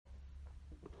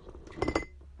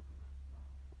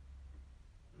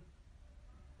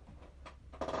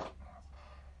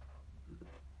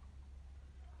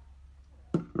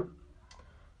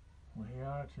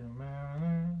two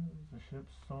mariners, a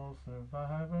ship's sole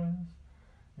survivors,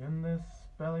 in this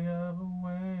belly of a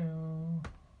whale.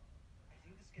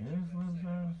 His lips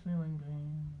are ceiling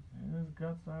beams, his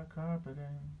guts are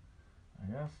carpeting.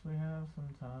 I guess we have some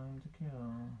time to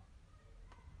kill.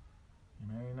 You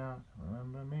may not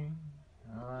remember me,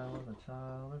 I was a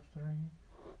child of 3,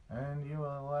 and you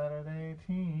a lad at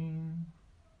 18.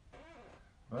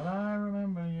 But I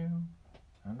remember you,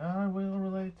 and I will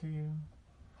relate to you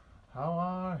how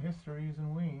our histories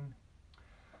and wean.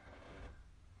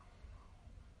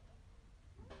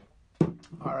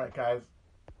 Alright guys,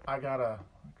 I got a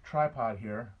tripod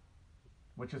here,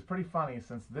 which is pretty funny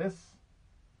since this,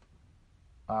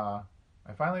 I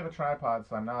finally have a tripod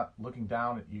so I'm not looking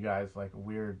down at you guys like a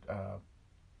weird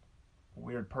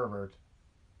pervert.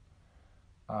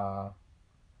 But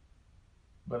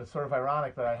it's sort of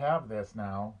ironic that I have this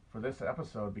now for this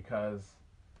episode because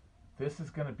this is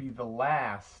going to be the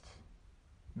last,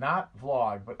 not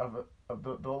vlog, but of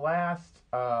the last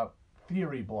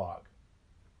theory blog.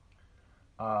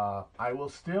 I will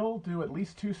still do at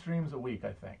least 2 streams a week,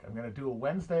 I think. I'm going to do a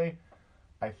Wednesday.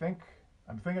 I'm thinking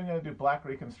I'm going to do Black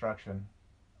Reconstruction.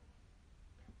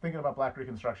 Thinking about Black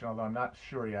Reconstruction, although I'm not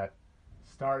sure yet.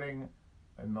 Starting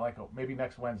in maybe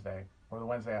next Wednesday or the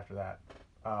Wednesday after that.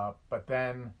 But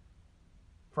then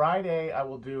Friday I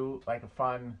will do like a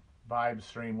fun vibe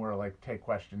stream where I like take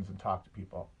questions and talk to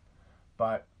people.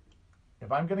 But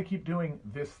if I'm going to keep doing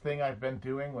this thing I've been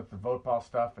doing with the vote ball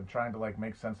stuff and trying to like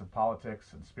make sense of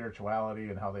politics and spirituality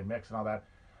and how they mix and all that,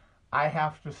 I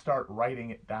have to start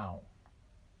writing it down.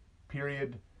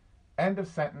 Period. End of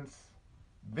sentence.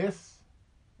 This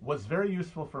was very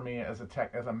useful for me as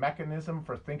a mechanism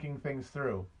for thinking things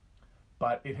through,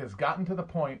 but it has gotten to the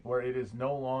point where it is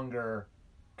no longer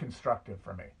constructive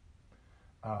for me.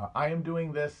 I am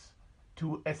doing this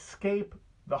to escape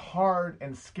the hard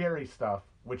and scary stuff,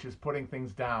 which is putting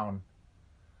things down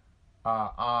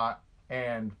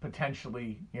and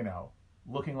potentially,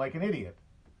 looking like an idiot.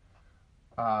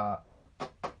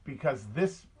 Because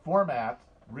this format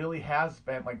really has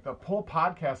been, like the whole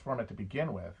podcast format to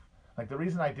begin with, like the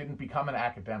reason I didn't become an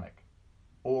academic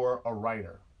or a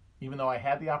writer, even though I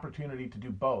had the opportunity to do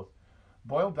both,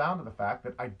 boiled down to the fact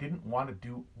that I didn't want to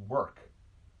do work.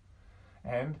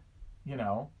 And,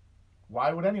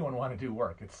 why would anyone want to do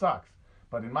work? It sucks.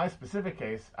 But in my specific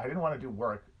case, I didn't want to do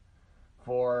work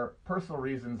for personal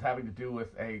reasons having to do with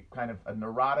a kind of a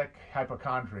neurotic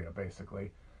hypochondria,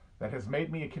 basically, that has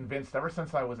made me convinced ever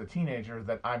since I was a teenager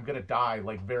that I'm going to die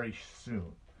like very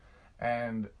soon.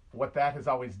 And what that has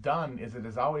always done is it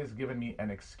has always given me an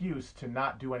excuse to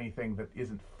not do anything that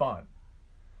isn't fun.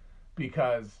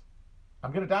 Because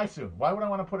I'm going to die soon. Why would I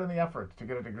want to put in the effort to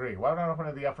get a degree? Why would I want to put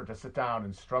in the effort to sit down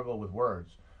and struggle with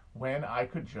words when I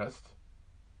could just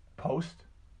post,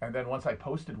 and then once I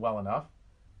posted well enough,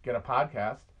 get a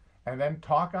podcast, and then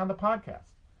talk on the podcast?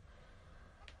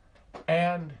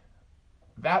 And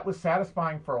that was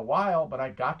satisfying for a while, but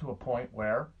I got to a point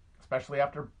where, especially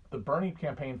after the Bernie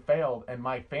campaign failed, and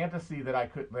my fantasy that I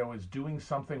was doing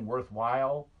something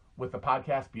worthwhile with the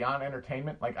podcast beyond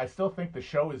entertainment, like I still think the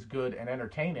show is good and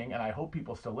entertaining, and I hope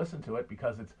people still listen to it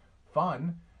because it's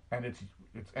fun and it's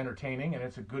entertaining and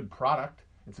it's a good product.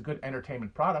 It's a good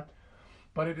entertainment product,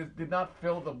 but it did not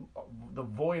fill the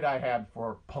void I had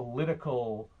for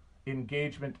political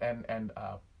engagement and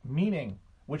meaning,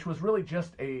 which was really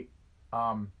just a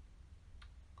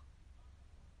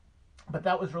but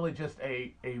that was really just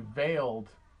a veiled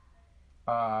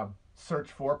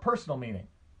search for personal meaning,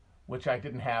 which I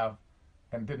didn't have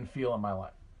and didn't feel in my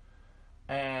life.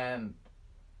 And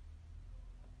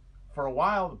for a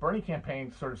while, the Bernie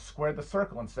campaign sort of squared the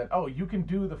circle and said, oh, you can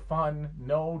do the fun,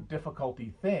 no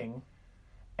difficulty thing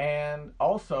and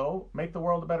also make the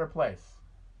world a better place.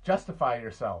 Justify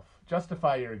yourself.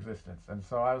 Justify your existence. And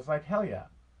so I was like, hell yeah.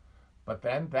 But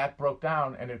then that broke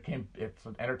down and it's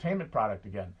an entertainment product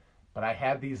again. But I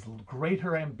had these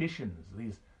greater ambitions,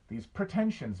 these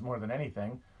pretensions more than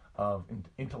anything of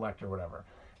intellect or whatever.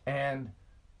 And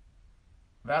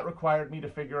that required me to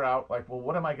figure out, like, well,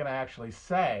 what am I going to actually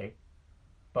say?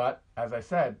 But as I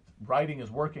said, writing is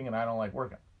working and I don't like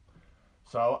working.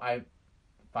 So I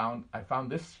found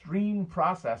this stream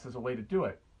process as a way to do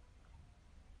it.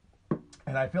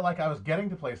 And I feel like I was getting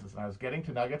to places and I was getting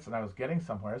to nuggets and I was getting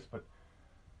somewheres, but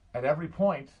at every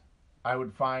point I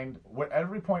would find,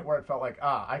 every point where it felt like,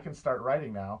 I can start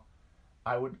writing now,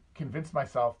 I would convince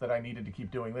myself that I needed to keep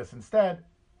doing this instead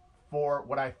for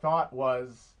what I thought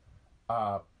was,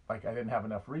 like I didn't have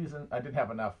enough reason, I didn't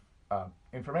have enough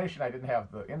information, I didn't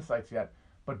have the insights yet,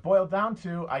 but boiled down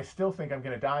to, I still think I'm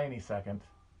going to die any second.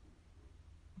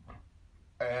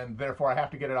 and therefore I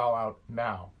have to get it all out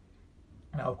now.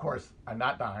 Now, of course, I'm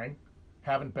not dying,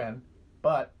 haven't been,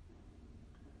 but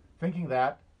thinking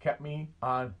that kept me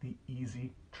on the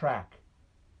easy track.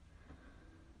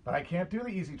 But I can't do the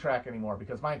easy track anymore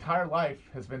because my entire life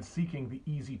has been seeking the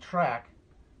easy track,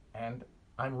 and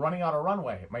I'm running out of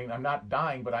runway. I mean, I'm not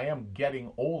dying, but I am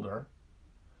getting older,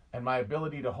 and my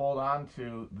ability to hold on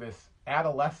to this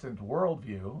adolescent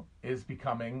worldview is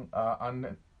becoming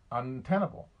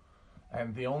untenable.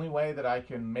 And the only way that I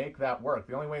can make that work,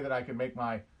 the only way that I can make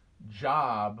my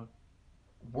job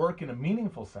work in a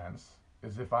meaningful sense,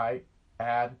 is if I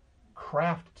add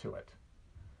craft to it.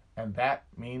 And that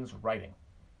means writing.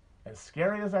 As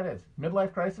scary as that is,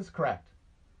 midlife crisis, correct.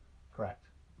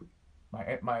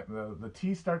 The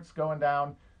T starts going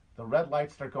down, the red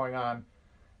lights start going on,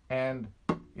 and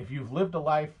if you've lived a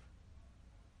life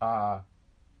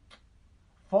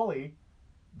fully,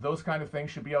 those kind of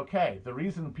things should be okay. The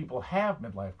reason people have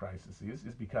midlife crises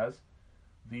is because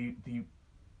the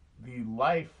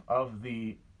life of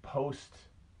the post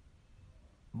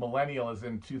millennial is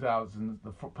in 2000,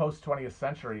 the post 20th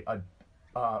century,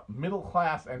 middle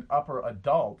class and upper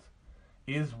adult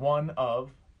is one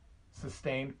of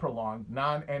sustained, prolonged,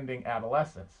 non-ending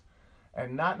adolescence.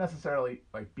 And not necessarily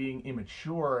like being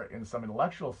immature in some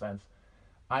intellectual sense.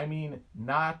 I mean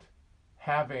not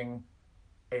having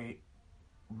a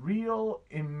real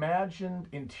imagined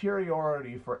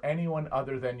interiority for anyone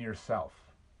other than yourself.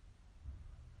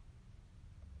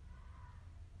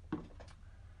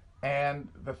 And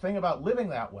the thing about living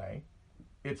that way,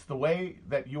 it's the way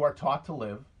that you are taught to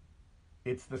live.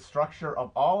 It's the structure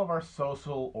of all of our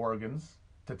social organs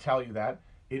to tell you that.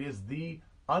 It is the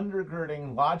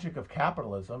undergirding logic of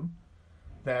capitalism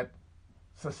that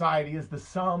society is the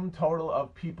sum total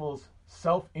of people's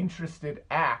self-interested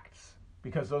acts,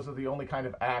 because those are the only kind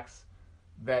of acts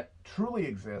that truly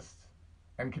exist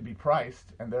and can be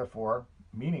priced and therefore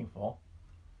meaningful.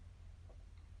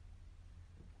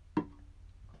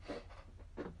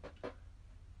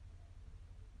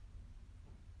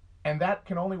 And that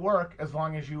can only work as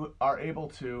long as you are able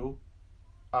to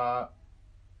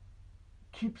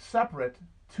keep separate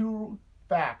two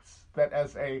facts that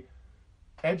as a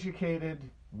educated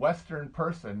Western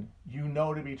person you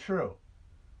know to be true.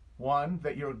 One,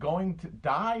 that you're going to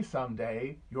die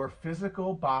someday, your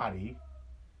physical body,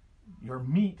 your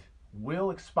meat will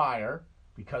expire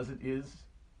because it is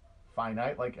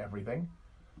finite like everything,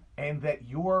 and that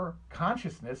your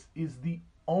consciousness is the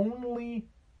only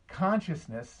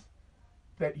consciousness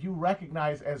that you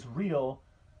recognize as real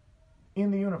in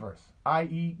the universe,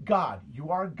 i.e. God. You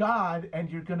are God and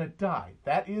you're going to die.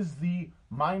 That is the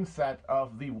mindset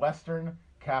of the Western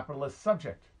capitalist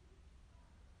subject.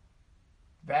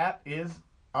 That is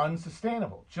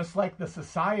unsustainable. Just like the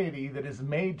society that is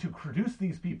made to produce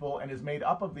these people and is made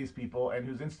up of these people and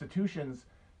whose institutions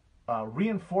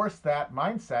reinforce that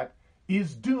mindset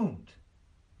is doomed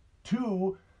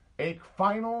to a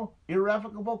final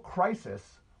irrevocable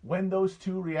crisis when those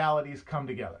two realities come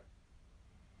together.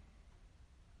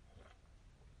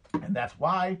 And that's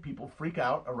why people freak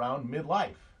out around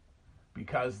midlife,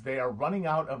 because they are running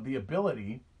out of the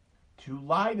ability to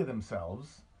lie to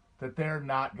themselves that they're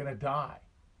not going to die.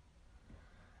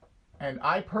 And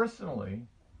I personally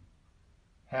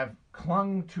have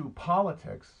clung to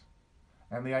politics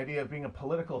and the idea of being a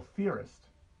political theorist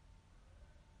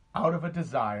out of a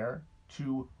desire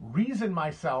to reason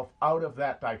myself out of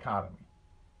that dichotomy.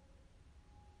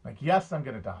 Like, yes, I'm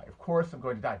going to die. Of course I'm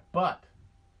going to die. But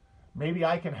maybe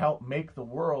I can help make the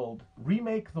world,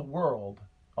 remake the world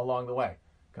along the way.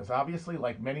 Because obviously,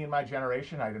 like many in my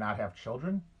generation, I did not have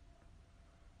children.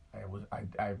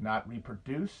 I have not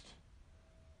reproduced.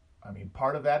 I mean,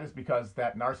 part of that is because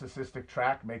that narcissistic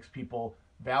track makes people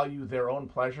value their own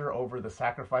pleasure over the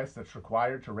sacrifice that's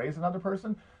required to raise another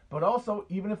person. But also,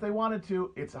 even if they wanted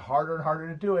to, it's harder and harder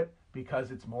to do it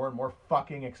because it's more and more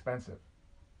fucking expensive.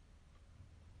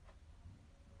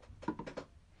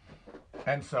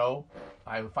 And so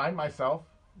I find myself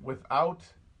without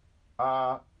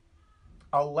a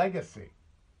legacy.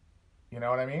 You know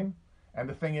what I mean? And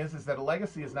the thing is that a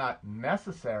legacy is not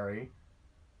necessary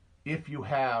if you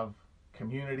have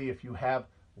community, if you have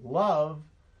love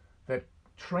that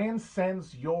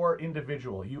transcends your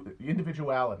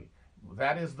individuality.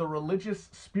 That is the religious,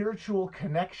 spiritual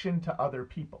connection to other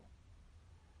people.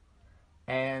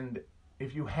 And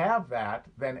if you have that,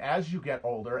 then as you get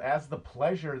older, as the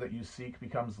pleasure that you seek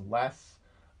becomes less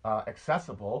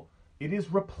accessible, it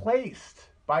is replaced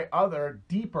by other,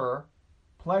 deeper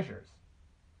pleasures.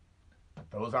 But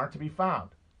those aren't to be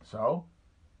found. So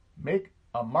make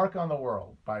a mark on the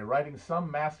world by writing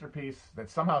some masterpiece that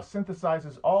somehow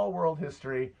synthesizes all world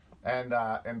history and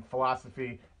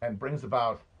philosophy and brings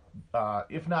about,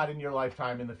 if not in your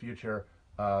lifetime, in the future,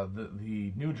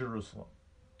 the New Jerusalem.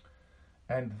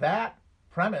 And that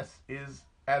premise is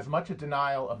as much a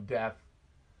denial of death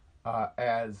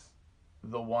as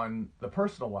the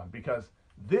personal one, because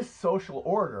this social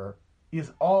order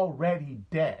is already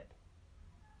dead.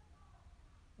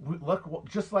 Look,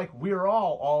 just like we're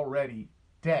all already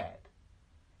dead,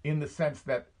 in the sense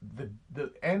that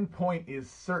the end point is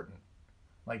certain.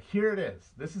 Like, here it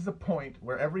is. This is a point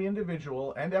where every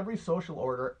individual and every social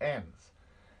order ends.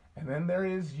 And then there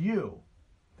is you,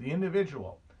 the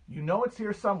individual. You know it's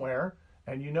here somewhere,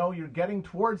 and you know you're getting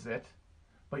towards it,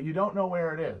 but you don't know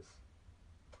where it is.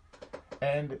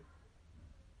 And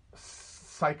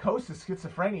psychosis,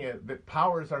 schizophrenia that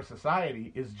powers our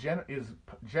society is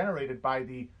generated by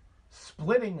the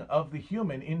splitting of the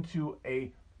human into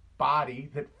a body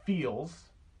that feels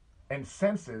and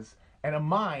senses, and a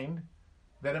mind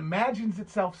that imagines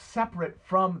itself separate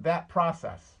from that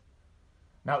process.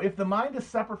 Now, if the mind is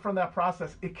separate from that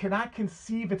process, it cannot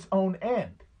conceive its own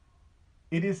end.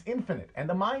 It is infinite, and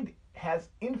the mind has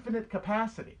infinite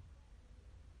capacity.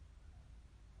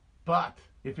 But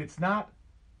if it's not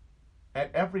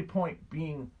at every point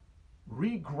being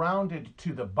regrounded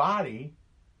to the body,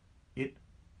 it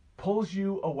pulls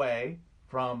you away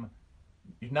from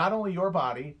not only your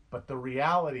body, but the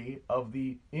reality of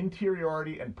the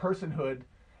interiority and personhood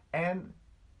and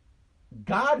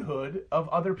godhood of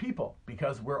other people,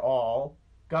 because we're all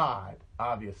God,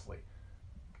 obviously.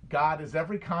 God is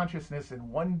every consciousness in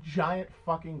one giant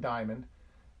fucking diamond,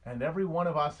 and every one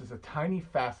of us is a tiny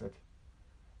facet,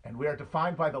 and we are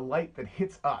defined by the light that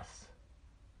hits us.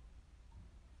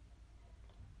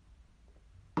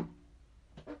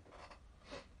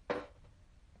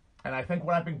 And I think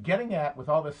what I've been getting at with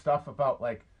all this stuff about,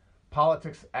 like,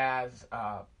 politics as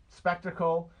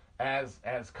spectacle, as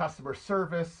customer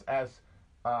service, as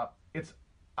it's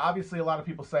obviously, a lot of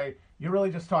people say, you're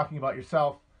really just talking about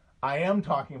yourself. I am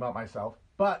talking about myself,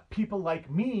 but people like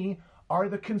me are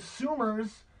the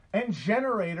consumers and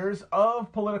generators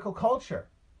of political culture.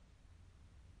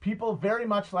 People very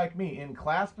much like me, in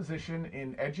class position,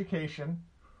 in education,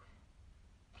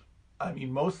 I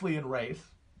mean, mostly in race.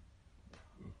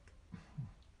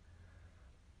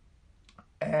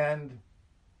 And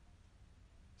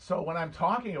so when I'm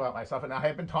talking about myself, and I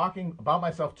have been talking about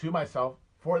myself to myself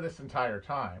for this entire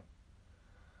time,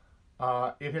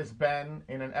 it has been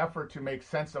in an effort to make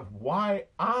sense of why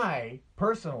I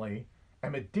personally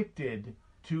am addicted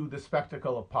to the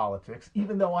spectacle of politics,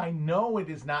 even though I know it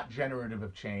is not generative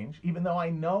of change, even though I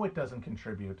know it doesn't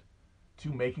contribute to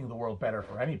making the world better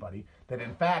for anybody, that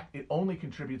in fact it only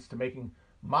contributes to making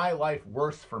my life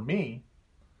worse for me.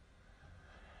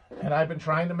 And I've been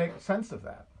trying to make sense of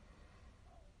that.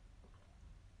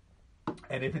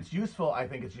 And if it's useful, I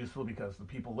think it's useful because the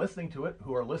people listening to it,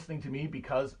 who are listening to me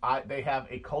because they have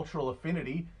a cultural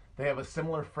affinity, they have a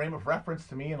similar frame of reference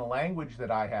to me in a language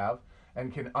that I have,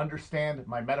 and can understand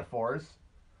my metaphors,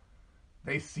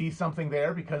 they see something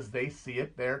there because they see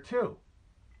it there too.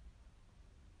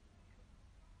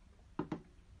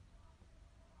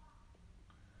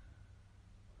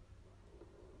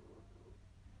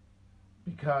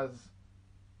 Because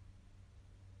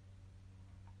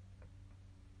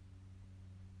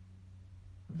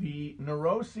the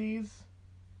neuroses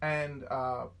and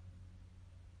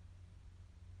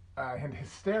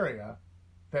hysteria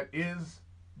that is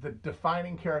the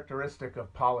defining characteristic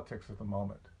of politics at the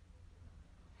moment,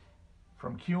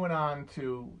 from QAnon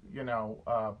to,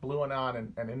 Blue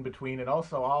Anon and in between, and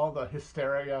also all the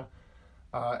hysteria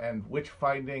and witch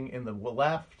finding in the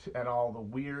left and all the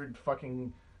weird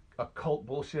fucking occult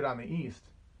bullshit on the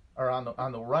east, or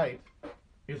on the right,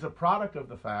 is a product of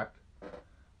the fact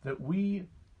that we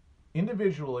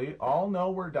individually all know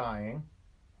we're dying,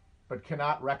 but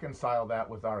cannot reconcile that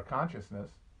with our consciousness,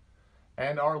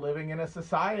 and are living in a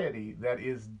society that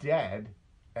is dead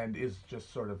and is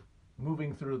just sort of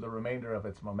moving through the remainder of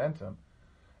its momentum,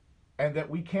 and that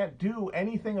we can't do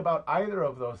anything about either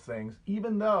of those things,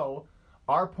 even though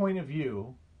our point of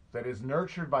view, that is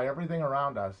nurtured by everything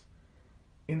around us,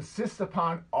 insists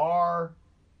upon our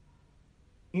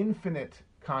infinite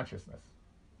consciousness.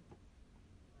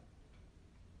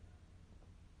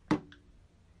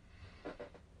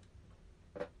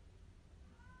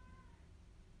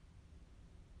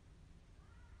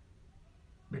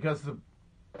 Because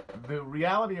the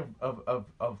reality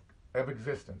of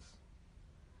existence,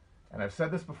 and I've said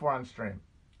this before on stream,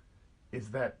 is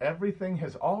that everything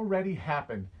has already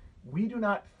happened. We do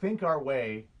not think our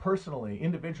way personally,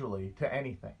 individually, to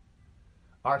anything.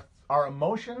 our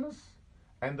emotions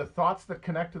and the thoughts that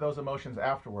connect to those emotions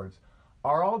afterwards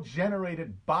are all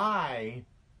generated by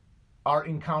our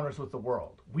encounters with the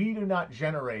world. We do not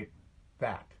generate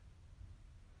that.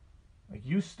 Like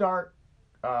you start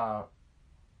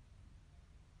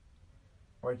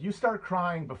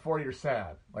crying before you're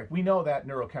sad. Like we know that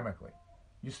neurochemically.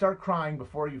 You start crying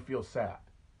before you feel sad.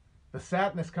 The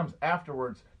sadness comes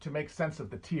afterwards to make sense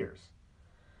of the tears.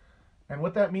 And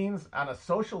what that means on a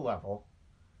social level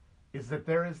is that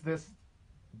there is this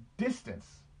distance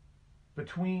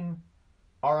between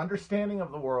our understanding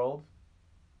of the world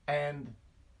and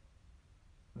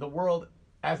the world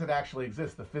as it actually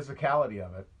exists, the physicality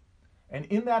of it. And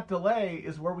in that delay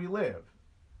is where we live.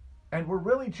 And we're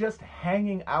really just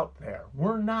hanging out there.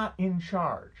 We're not in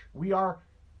charge. We are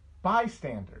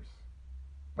bystanders.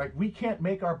 Like, we can't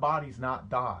make our bodies not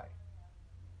die.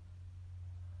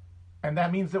 And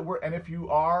that means that and if you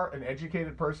are an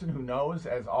educated person who knows,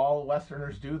 as all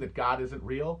Westerners do, that God isn't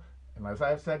real, and as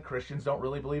I've said, Christians don't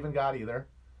really believe in God either.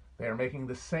 They are making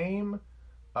the same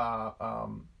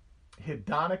hedonic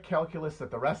calculus that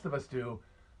the rest of us do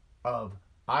of,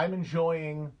 I'm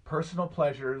enjoying personal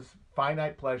pleasures,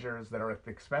 finite pleasures that are at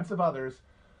the expense of others,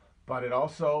 but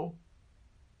all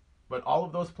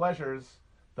of those pleasures,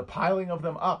 the piling of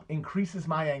them up increases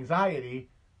my anxiety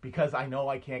because I know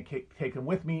I can't take them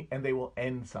with me and they will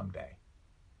end someday.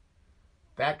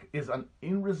 That is an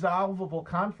irresolvable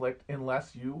conflict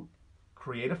unless you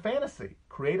create a fantasy,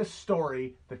 create a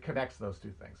story that connects those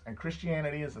two things. And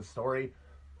Christianity is a story,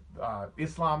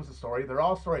 Islam's a story, they're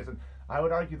all stories. And I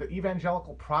would argue that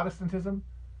evangelical Protestantism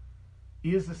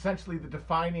is essentially the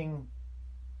defining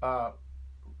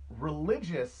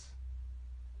religious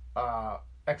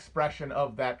expression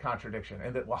of that contradiction,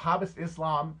 and that Wahhabist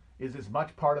Islam is as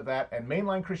much part of that, and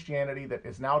mainline Christianity that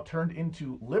is now turned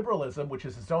into liberalism, which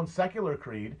is its own secular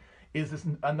creed, is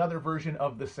another version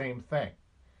of the same thing.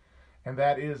 And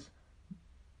that is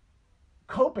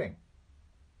coping,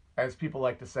 as people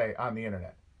like to say on the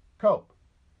internet. Cope.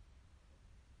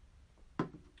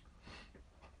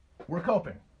 We're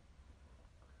coping.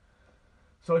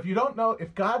 So if you don't know,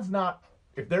 if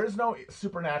there is no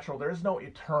supernatural, there is no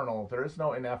eternal, there is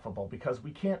no ineffable, because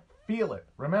we can't feel it.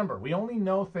 Remember, we only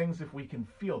know things if we can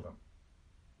feel them,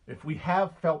 if we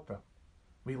have felt them.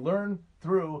 We learn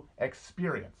through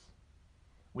experience.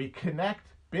 We connect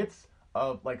bits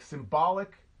of like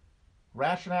symbolic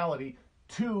rationality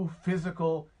to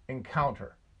physical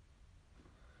encounter.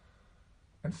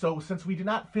 And so since we do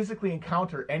not physically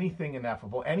encounter anything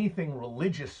ineffable, anything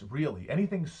religious really,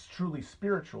 anything truly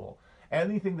spiritual,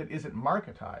 anything that isn't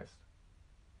marketized,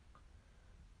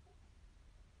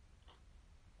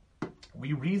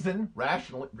 we reason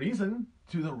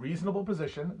to the reasonable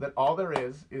position that all there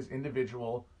is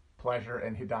individual pleasure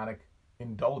and hedonic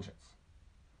indulgence.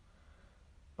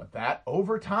 But that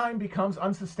over time becomes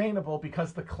unsustainable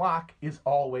because the clock is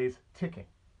always ticking.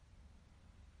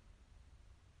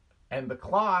 And the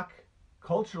clock,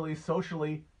 culturally,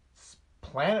 socially,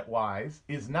 planet-wise,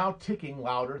 is now ticking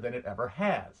louder than it ever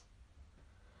has.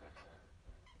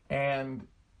 And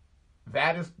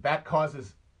that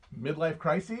causes midlife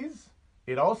crises.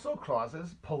 It also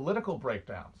causes political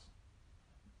breakdowns.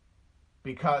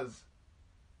 Because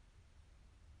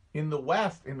in the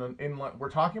West, we're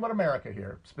talking about America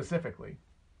here specifically,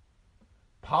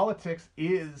 politics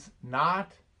is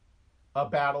not a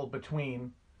battle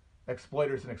between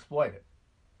exploiters and exploited.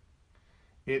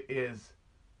 It is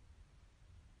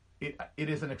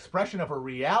an expression of a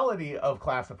reality of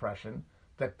class oppression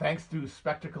that, thanks to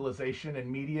spectacleization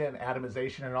and media and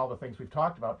atomization and all the things we've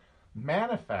talked about,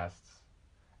 manifests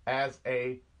as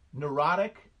a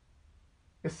neurotic,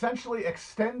 essentially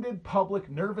extended public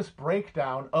nervous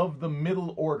breakdown of the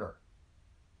middle order.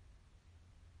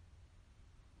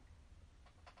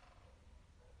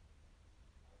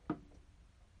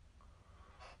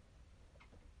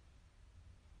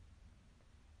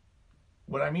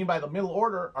 What I mean by the middle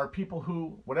order are people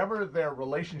who, whatever their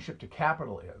relationship to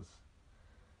capital is,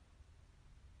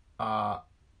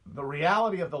 the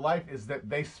reality of the life is that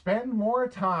they spend more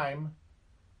time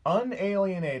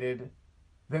unalienated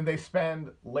than they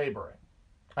spend laboring.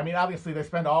 I mean, obviously they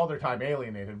spend all their time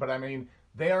alienated, but I mean,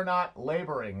 they are not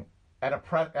laboring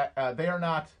they are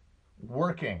not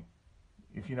working,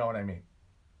 if you know what I mean.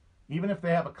 Even if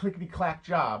they have a clickety-clack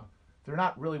job, they're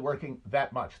not really working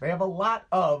that much. They have a lot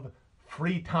of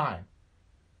free time.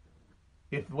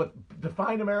 If what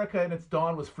defined America in its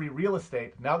dawn was free real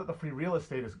estate, now that the free real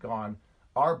estate is gone,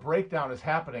 our breakdown is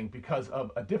happening because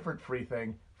of a different free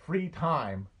thing, free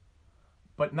time,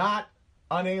 but not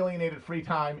unalienated free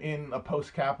time in a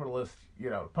post-capitalist,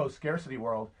 post-scarcity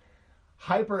world.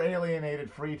 hyper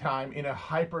alienated free time in a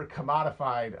hyper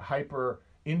commodified, hyper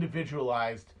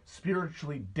individualized,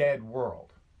 spiritually dead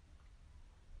world.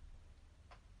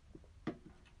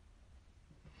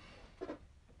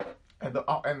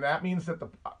 And that means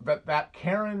that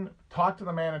Karen talk to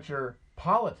the manager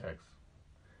politics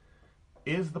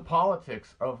is the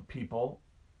politics of people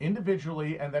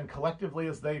individually and then collectively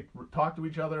as they talk to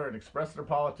each other and express their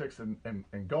politics and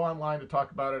go online to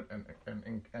talk about it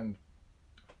and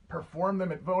perform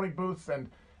them at voting booths and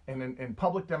in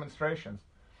public demonstrations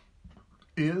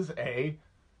is a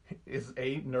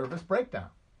nervous breakdown.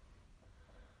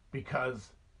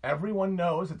 Because everyone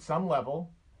knows at some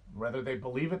level, whether they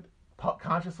believe it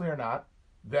consciously or not,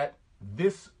 that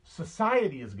this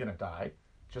society is going to die,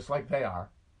 just like they are.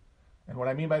 And what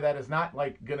I mean by that is not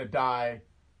like going to die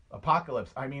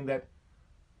apocalypse. I mean that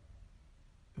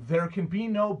there can be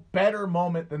no better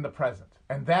moment than the present.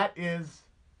 And that is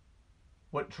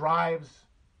what drives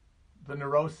the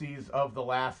neuroses of the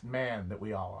last man that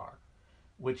we all are,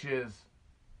 which is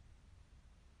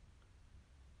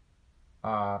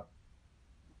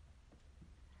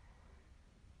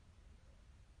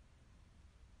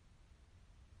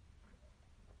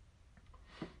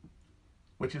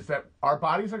that our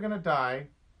bodies are going to die,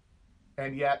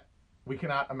 and yet we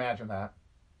cannot imagine that.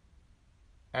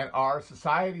 And our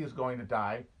society is going to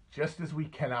die just as we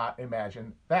cannot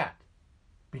imagine that.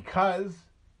 Because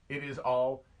it is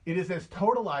as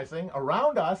totalizing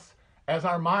around us as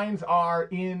our minds are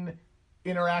in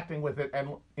interacting with it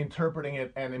and interpreting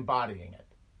it and embodying it.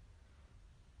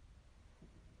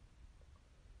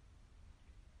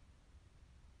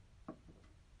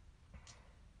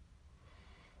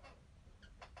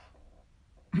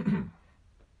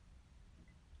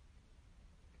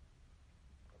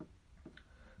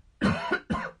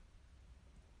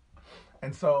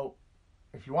 And so,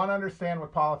 if you want to understand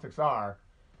what politics are,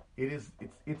 it's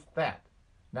that.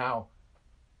 Now,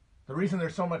 the reason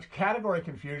there's so much category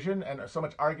confusion and so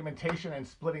much argumentation and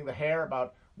splitting the hair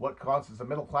about what counts as a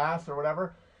middle class or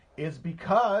whatever is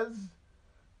because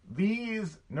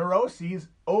these neuroses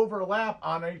overlap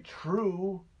on a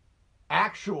true,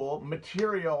 actual,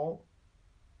 material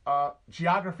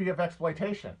geography of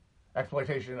exploitation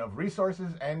of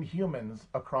resources and humans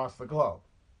across the globe.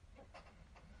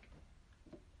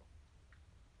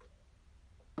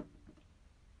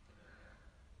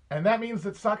 And that means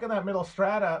that stuck in that middle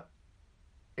strata,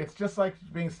 it's just like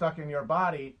being stuck in your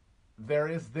body.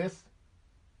 There's this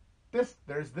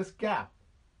gap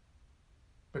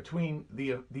between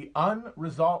the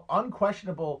unresolved,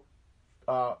 unquestionable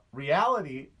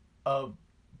reality of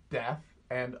death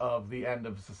and of the end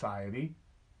of society,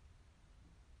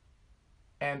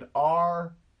 and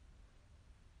our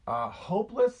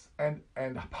hopeless and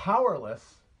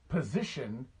powerless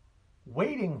position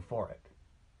waiting for it.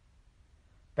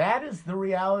 That is the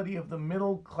reality of the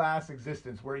middle class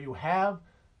existence, where you have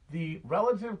the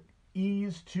relative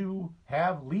ease to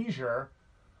have leisure,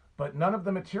 but none of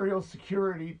the material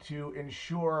security to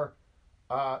ensure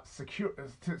to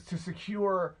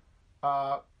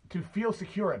feel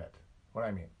secure in it. What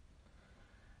I mean,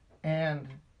 and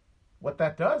what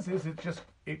that does is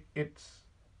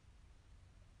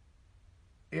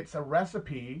it's a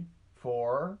recipe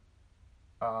for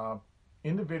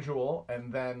individual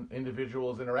and then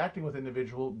individuals interacting with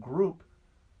individual group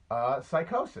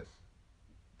psychosis,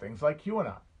 things like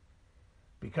QAnon.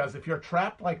 Because if you're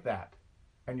trapped like that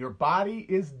and your body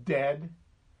is dead,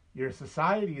 your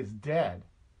society is dead,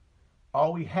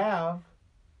 all we have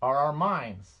are our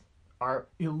minds, our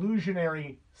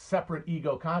illusionary separate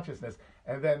ego consciousness,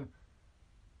 and then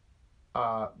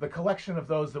the collection of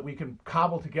those that we can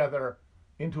cobble together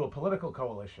into a political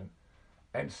coalition.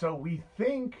 And so we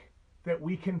think that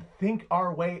we can think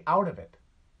our way out of it.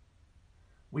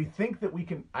 We think that we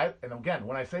can, and again,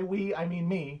 when I say we, I mean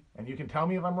me, and you can tell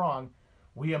me if I'm wrong.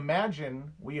 We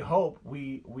imagine, we hope,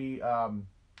 we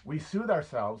soothe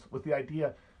ourselves with the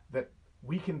idea that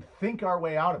we can think our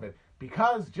way out of it.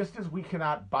 Because just as we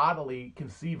cannot bodily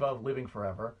conceive of living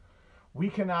forever, we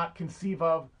cannot conceive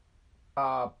of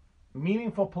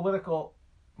meaningful political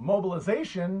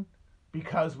mobilization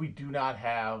because we do not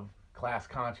have class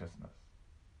consciousness.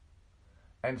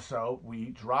 And so we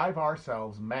drive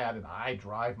ourselves mad, and I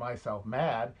drive myself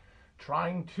mad,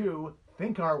 trying to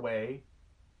think our way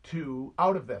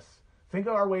out of this. Think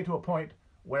of our way to a point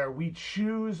where we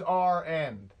choose our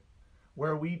end,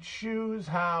 where we choose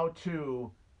how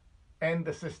to end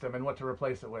the system and what to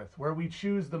replace it with, where we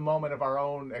choose the moment of our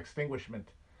own extinguishment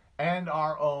and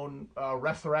our own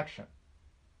resurrection.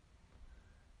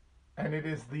 And it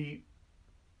is the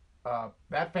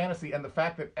that fantasy, and the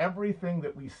fact that everything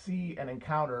that we see and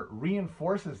encounter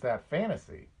reinforces that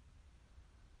fantasy,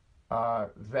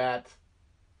 that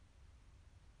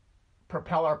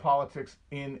propel our politics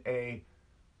into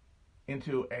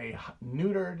a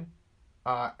neutered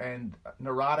and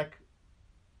neurotic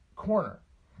corner.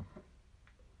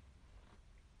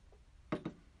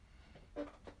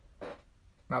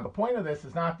 Now, the point of this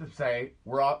is not to say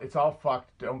it's all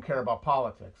fucked, don't care about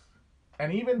politics.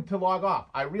 And even to log off.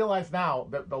 I realize now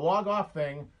that the log off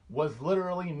thing was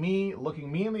literally me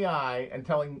looking me in the eye and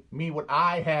telling me what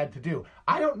I had to do.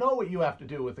 I don't know what you have to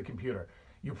do with the computer.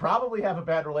 You probably have a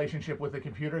bad relationship with the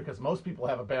computer, because most people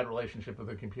have a bad relationship with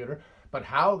the computer. But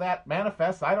how that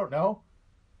manifests, I don't know.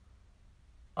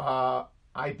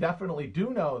 I definitely do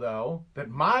know, though, that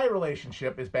my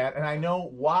relationship is bad, and I know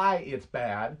why it's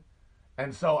bad.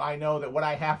 And so I know that what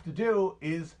I have to do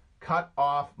is cut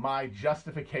off my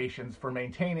justifications for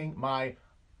maintaining my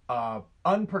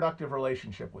unproductive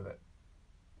relationship with it.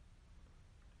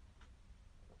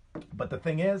 But the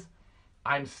thing is,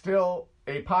 I'm still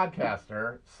a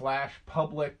podcaster /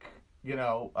 public,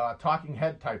 talking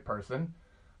head type person.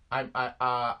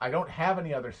 I don't have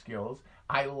any other skills.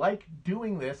 I like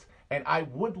doing this, and I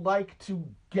would like to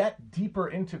get deeper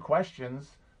into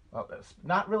questions.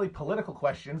 Not really political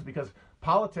questions, because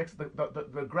politics,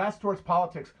 the grasp towards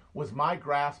politics was my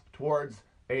grasp towards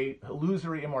a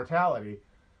illusory immortality,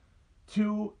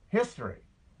 to history,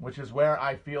 which is where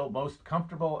I feel most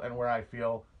comfortable and where I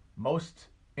feel most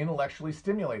intellectually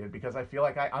stimulated, because I feel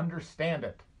like I understand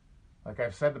it. Like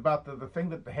I've said about the thing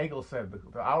that Hegel said,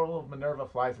 the owl of Minerva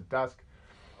flies at dusk.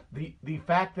 The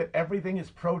fact that everything is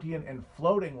protean and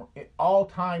floating at all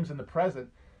times in the present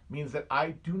means that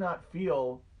I do not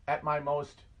feel at my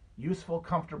most useful,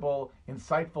 comfortable,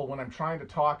 insightful when I'm trying to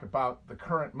talk about the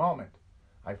current moment.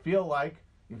 I feel like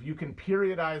if you can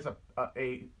periodize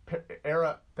a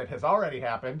era that has already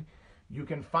happened, you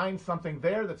can find something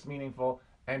there that's meaningful,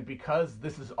 and because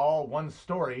this is all one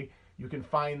story, you can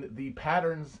find the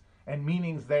patterns and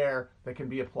meanings there that can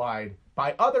be applied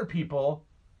by other people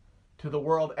to the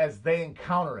world as they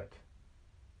encounter it.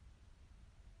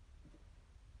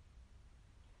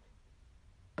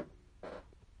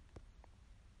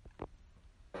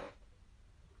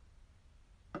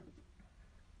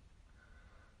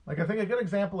 Like, I think a good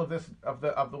example of this, of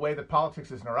the way that politics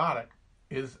is neurotic,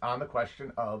 is on the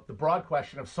question of the broad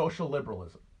question of social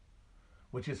liberalism,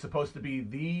 which is supposed to be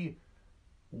the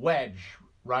wedge,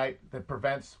 right, that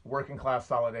prevents working class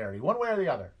solidarity, one way or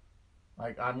the other.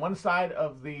 Like, on one side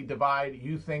of the divide,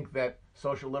 you think that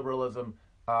social liberalism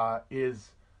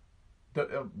makes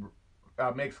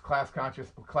class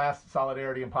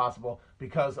solidarity impossible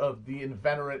because of the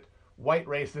inveterate white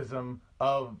racism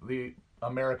of the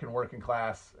American working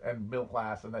class and middle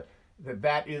class, and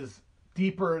that is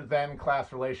deeper than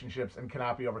class relationships and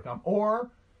cannot be overcome.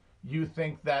 Or you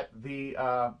think that the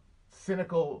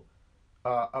cynical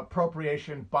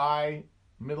appropriation by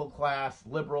middle class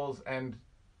liberals and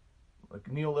like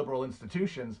neoliberal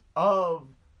institutions of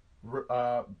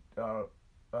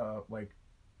like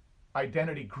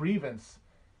identity grievance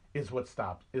is what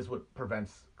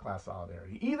prevents class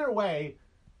solidarity. Either way,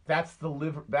 that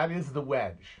is the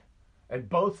wedge. And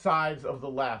both sides of the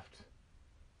left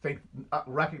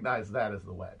recognize that as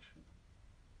the wedge.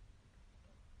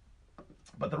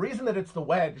 But the reason that it's the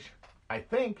wedge, I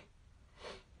think,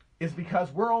 is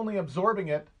because we're only absorbing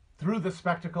it through the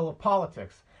spectacle of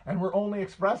politics, and we're only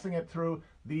expressing it through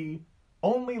the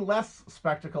only less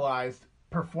spectacleized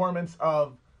performance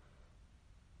of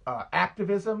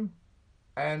activism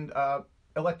and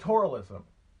electoralism,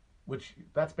 which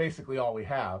that's basically all we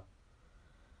have.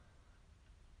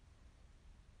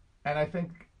 And I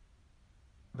think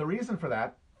the reason for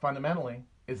that, fundamentally,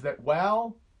 is that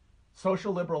while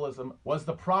social liberalism was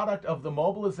the product of the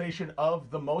mobilization of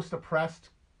the most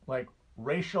oppressed, like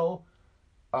racial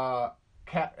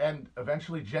and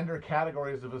eventually gender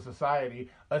categories of a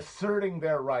society, asserting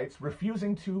their rights,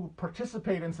 refusing to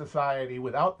participate in society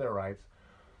without their rights,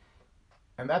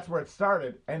 and that's where it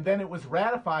started. And then it was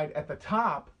ratified at the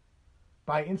top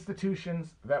by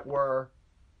institutions that were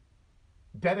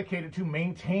dedicated to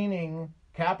maintaining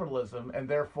capitalism and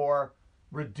therefore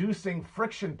reducing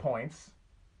friction points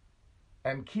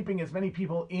and keeping as many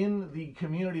people in the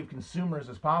community of consumers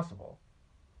as possible.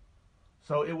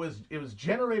 So it was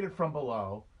generated from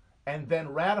below and then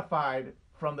ratified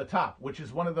from the top, which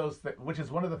is one of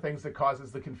the things that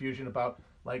causes the confusion about,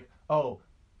 like,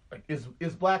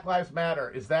 is Black Lives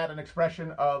Matter, is that an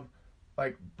expression of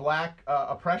like black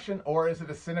oppression, or is it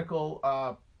a cynical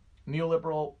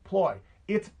neoliberal ploy?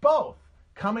 It's both,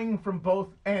 coming from both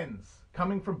ends,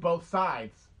 coming from both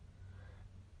sides.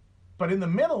 But in the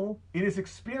middle, it is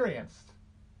experienced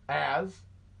as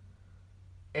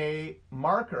a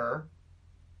marker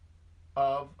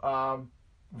of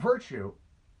virtue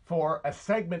for a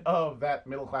segment of that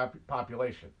middle class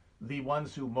population. The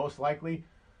ones who most likely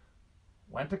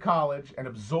went to college and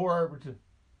absorbed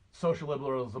social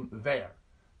liberalism there.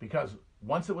 Because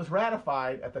once it was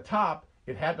ratified at the top,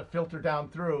 it had to filter down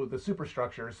through the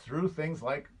superstructures, through things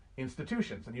like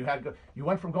institutions. And you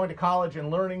went from going to college and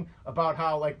learning about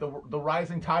how like the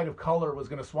rising tide of color was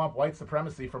going to swamp white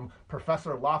supremacy from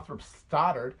Professor Lothrop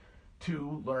Stoddard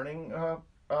to learning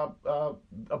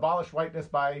abolish whiteness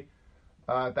by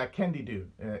that Kendi dude,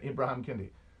 Ibrahim Kendi.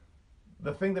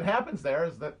 The thing that happens there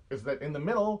is that in the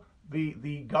middle,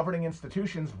 the governing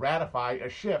institutions ratify a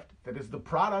shift that is the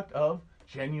product of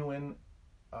genuine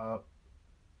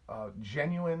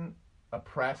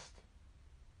oppressed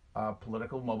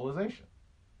political mobilization.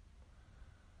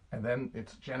 And then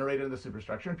it's generated in the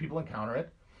superstructure, and people encounter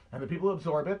it, and the people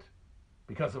absorb it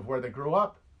because of where they grew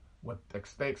up, what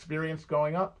they experienced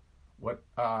growing up, what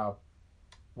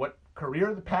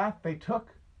career the path they took,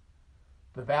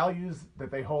 the values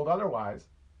that they hold otherwise.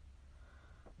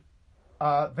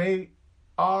 They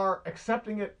are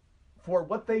accepting it for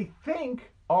what they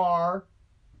think are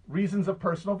reasons of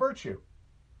personal virtue.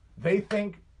 They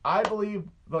think, I believe,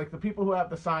 like the people who have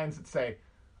the signs that say,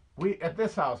 "We at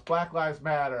this house, Black Lives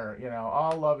Matter,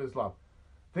 all love is love."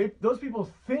 Those people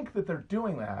think that they're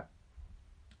doing that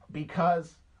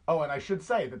because, and I should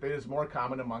say that it is more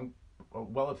common among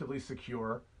relatively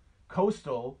secure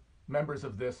coastal members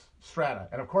of this strata.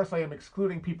 And of course, I am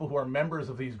excluding people who are members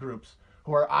of these groups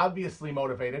who are obviously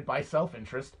motivated by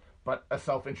self-interest, but a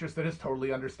self-interest that is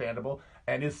totally understandable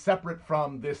and is separate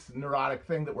from this neurotic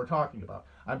thing that we're talking about.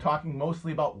 I'm talking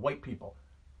mostly about white people.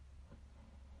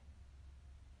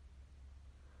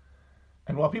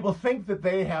 And while people think that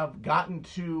they have gotten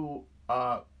to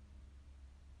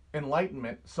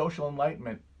enlightenment, social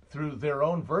enlightenment, through their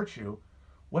own virtue,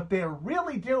 what they are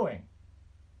really doing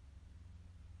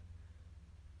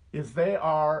is they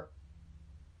are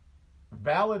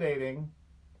validating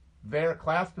their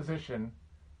class position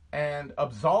and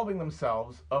absolving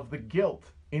themselves of the guilt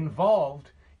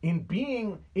involved in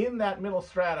being in that middle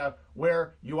strata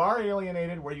where you are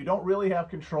alienated, where you don't really have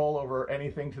control over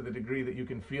anything to the degree that you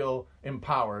can feel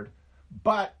empowered,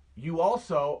 but you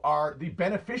also are the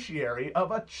beneficiary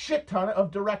of a shit ton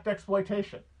of direct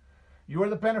exploitation. You are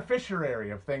the beneficiary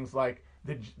of things like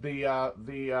the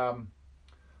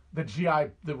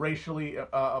GI, the racially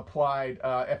applied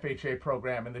FHA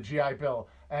program, and the GI Bill,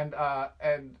 and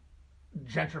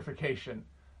gentrification,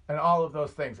 and all of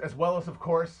those things, as well as, of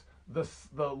course,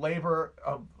 the labor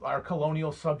of our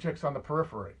colonial subjects on the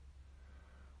periphery.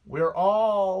 We're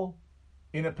all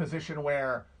in a position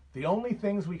where the only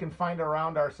things we can find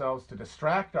around ourselves to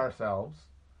distract ourselves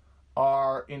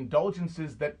are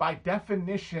indulgences that by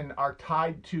definition are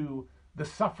tied to the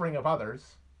suffering of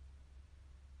others.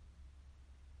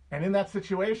 And in that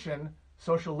situation,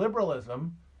 social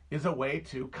liberalism is a way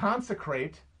to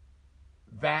consecrate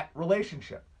that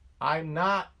relationship. I'm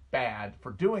not bad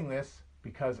for doing this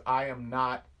because I am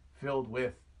not filled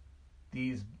with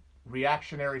these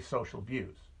reactionary social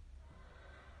views.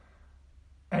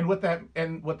 And what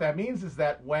that means is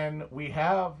that when we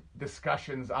have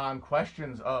discussions on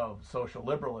questions of social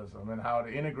liberalism and how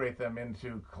to integrate them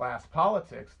into class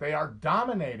politics, they are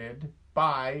dominated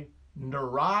by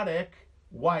neurotic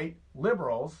white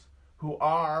liberals who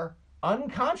are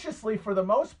unconsciously, for the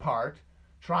most part,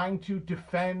 trying to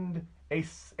defend a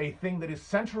thing that is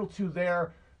central to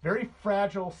their very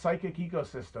fragile psychic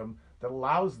ecosystem that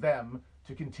allows them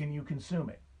to continue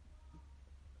consuming.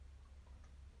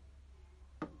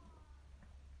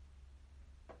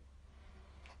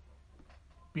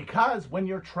 Because when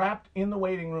you're trapped in the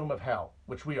waiting room of hell,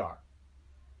 which we are,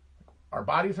 our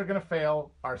bodies are going to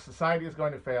fail, our society is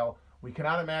going to fail, we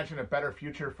cannot imagine a better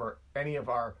future for any of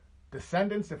our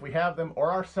descendants, if we have them,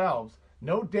 or ourselves.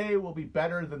 No day will be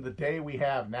better than the day we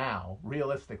have now,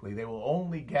 realistically. They will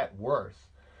only get worse.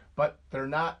 But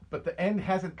the end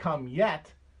hasn't come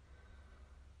yet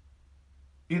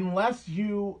unless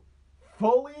you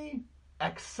fully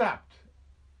accept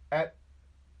at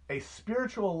a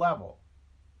spiritual level,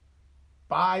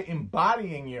 by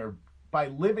by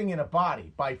living in a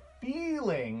body, by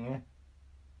feeling,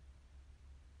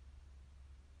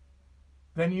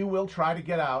 then you will try to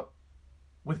get out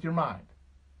with your mind.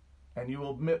 And you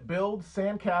will build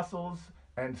sandcastles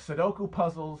and Sudoku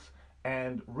puzzles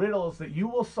and riddles that you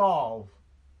will solve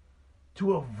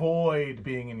to avoid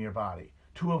being in your body,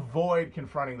 to avoid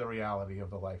confronting the reality of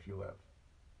the life you live.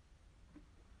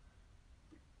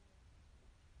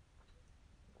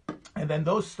 And then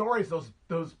those stories,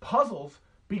 those puzzles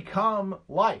become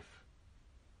life.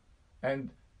 And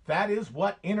that is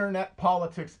what internet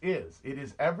politics is. It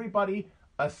is everybody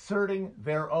asserting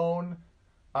their own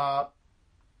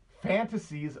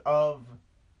fantasies of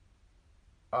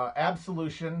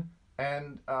absolution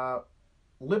and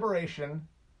liberation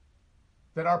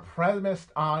that are premised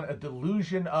on a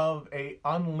delusion of a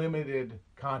unlimited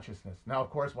consciousness. Now, of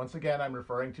course, once again, I'm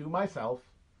referring to myself.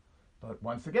 But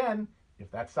once again, if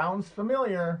that sounds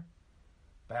familiar,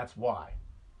 that's why.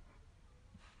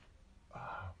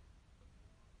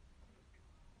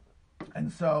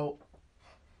 And so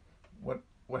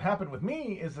what happened with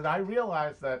me is that I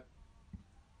realized that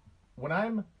when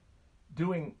I'm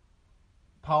doing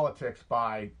politics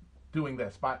by doing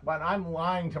this, but I'm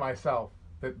lying to myself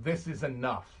that this is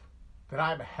enough, that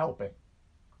I'm helping.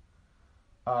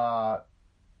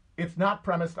 It's not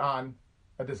premised on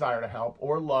a desire to help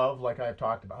or love, like I've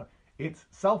talked about. It's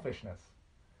selfishness.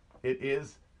 It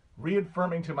is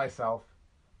reaffirming to myself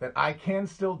that I can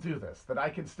still do this, that I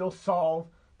can still solve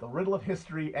the riddle of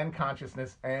history and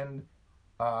consciousness and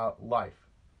life.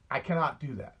 I cannot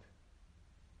do that.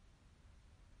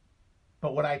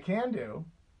 But what I can do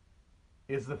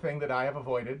is the thing that I have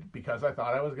avoided because I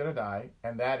thought I was going to die,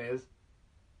 and that is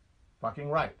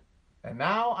fucking right. And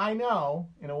now I know,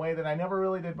 in a way that I never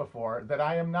really did before, that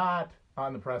I am not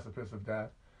on the precipice of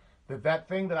death. That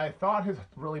thing that I thought has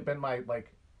really been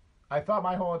I thought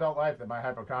my whole adult life that my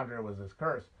hypochondria was this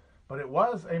curse, but it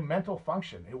was a mental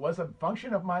function. It was a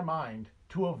function of my mind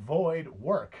to avoid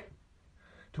work,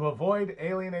 to avoid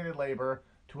alienated labor,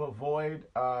 to avoid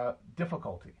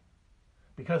difficulty.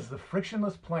 Because the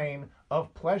frictionless plane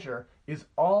of pleasure is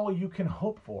all you can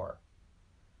hope for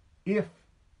if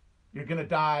you're going to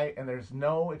die and there's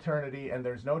no eternity and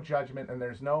there's no judgment and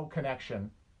there's no connection.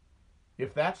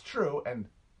 If that's true, and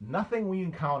nothing we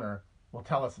encounter will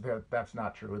tell us that that's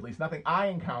not true, at least nothing I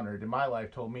encountered in my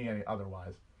life told me any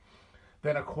otherwise,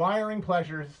 then acquiring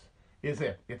pleasures is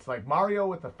it. It's like Mario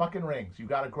with the fucking rings. You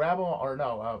got to grab them, or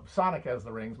no, Sonic has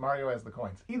the rings, Mario has the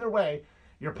coins. Either way,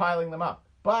 you're piling them up.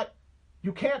 But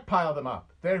you can't pile them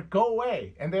up. They go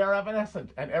away, and they are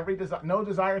evanescent, and no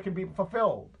desire can be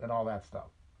fulfilled, and all that stuff.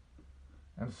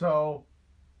 And so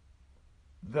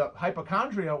the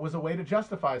hypochondria was a way to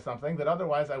justify something that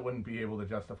otherwise I wouldn't be able to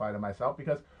justify to myself,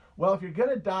 because, well, if you're going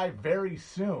to die very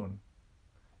soon,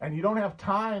 and you don't have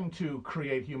time to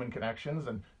create human connections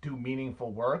and do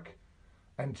meaningful work,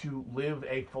 and to live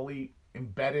a fully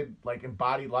embedded,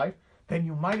 embodied life, then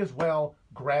you might as well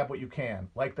grab what you can,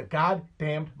 like the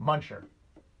goddamned muncher.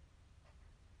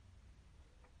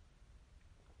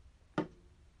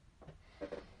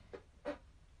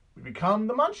 We become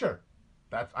the muncher.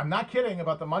 I'm not kidding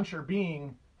about the muncher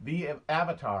being the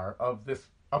avatar of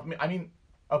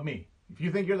me. If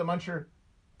you think you're the muncher,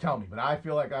 tell me. But I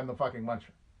feel like I'm the fucking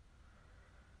muncher.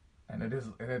 And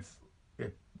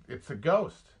it's a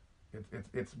ghost. It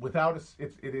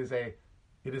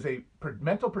is a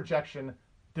mental projection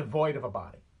devoid of a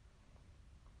body.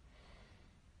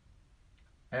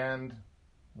 And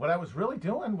what I was really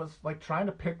doing was trying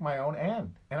to pick my own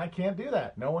end. And I can't do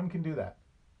that. No one can do that.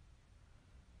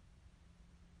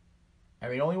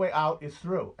 And the only way out is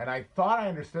through. And I thought I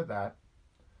understood that.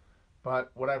 But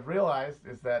what I've realized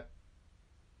is that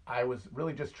I was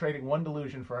really just trading one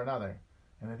delusion for another.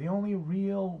 And that the only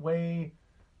real way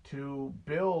to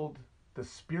build the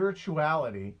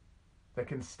spirituality that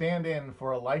can stand in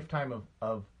for a lifetime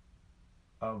of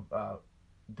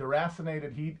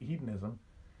deracinated hedonism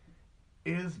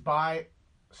is by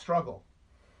struggle.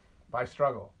 By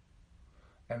struggle.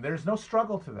 And there's no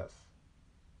struggle to this.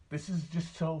 This is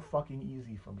just so fucking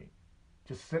easy for me.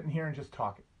 Just sitting here and just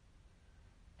talking.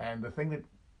 And the thing that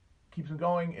keeps me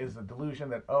going is the delusion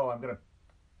that, I'm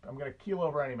gonna keel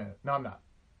over any minute. No, I'm not.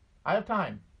 I have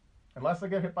time. Unless I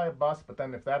get hit by a bus, but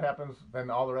then if that happens, then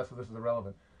all the rest of this is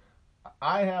irrelevant.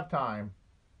 I have time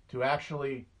to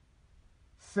actually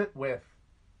sit with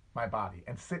my body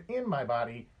and sit in my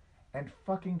body and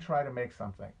fucking try to make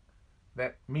something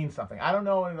that means something. I don't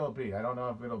know what it'll be. I don't know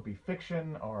if it'll be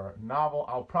fiction or novel.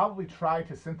 I'll probably try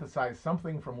to synthesize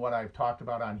something from what I've talked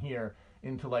about on here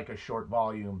into a short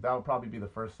volume. That would probably be the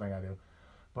first thing I do.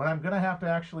 But I'm going to have to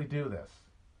actually do this.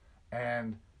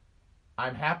 And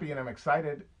I'm happy and I'm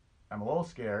excited. I'm a little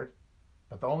scared.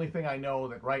 But the only thing I know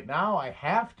that right now I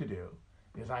have to do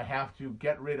is I have to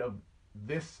get rid of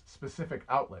this specific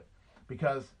outlet.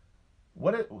 Because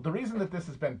the reason that this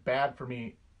has been bad for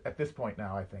me at this point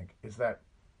now, I think, is that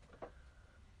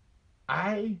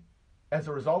as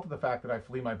a result of the fact that I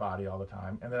flee my body all the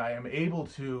time, and that I am able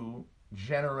to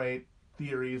generate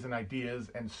theories and ideas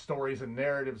and stories and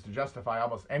narratives to justify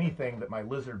almost anything that my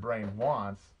lizard brain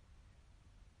wants,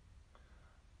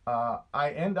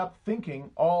 I end up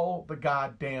thinking all the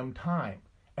goddamn time.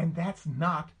 And that's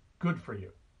not good for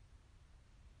you.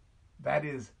 That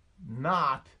is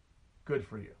not good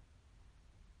for you.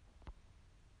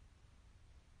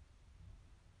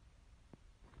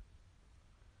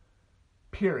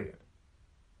 Period.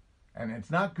 And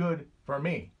it's not good for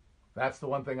me. That's the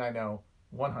one thing I know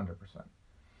 100%.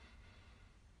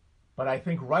 But I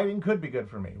think writing could be good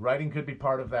for me. Writing could be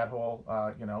part of that whole,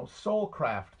 soul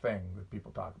craft thing that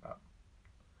people talk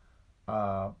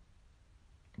about.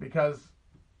 Because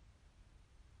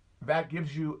that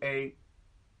gives you a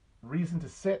reason to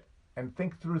sit and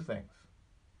think through things.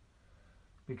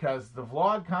 Because the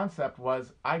vlog concept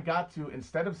was, I got to,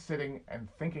 instead of sitting and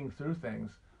thinking through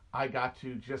things, I got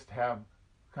to just have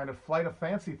kind of flight of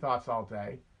fancy thoughts all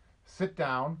day, sit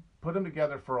down, put them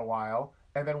together for a while,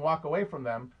 and then walk away from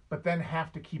them, but then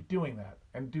have to keep doing that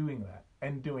and doing that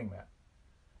and doing that.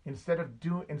 Instead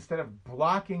of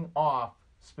blocking off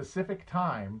specific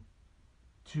time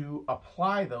to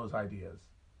apply those ideas,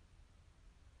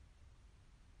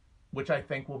 which I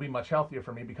think will be much healthier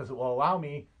for me because it will allow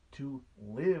me to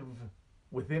live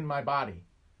within my body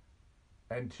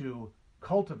and to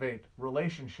cultivate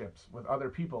relationships with other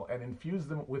people and infuse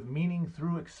them with meaning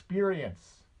through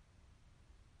experience.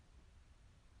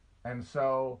 And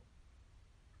so,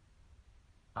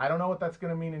 I don't know what that's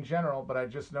going to mean in general, but I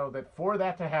just know that for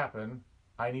that to happen,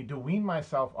 I need to wean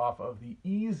myself off of the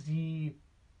easy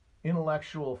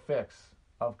intellectual fix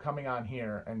of coming on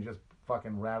here and just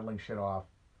fucking rattling shit off.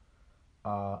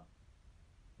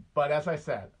 But as I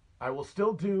said, I will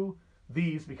still do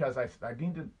these because I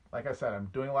need to, like I said, I'm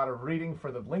doing a lot of reading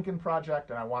for the Lincoln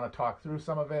Project and I want to talk through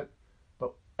some of it,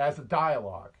 but as a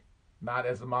dialogue, not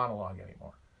as a monologue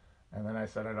anymore. And then I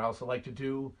said I'd also like to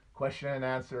do question and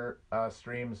answer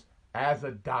streams as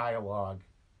a dialogue.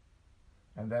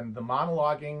 And then the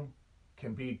monologuing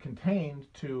can be contained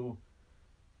to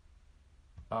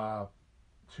a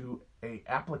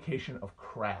application of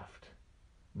craft,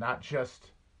 not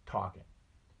just talking,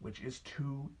 which is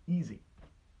too easy.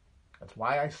 That's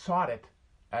why I sought it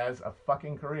as a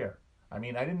fucking career. I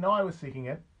mean, I didn't know I was seeking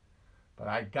it, but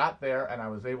I got there and I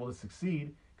was able to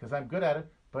succeed because I'm good at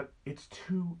it, but it's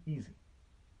too easy.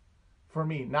 For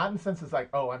me, not in the sense it's like,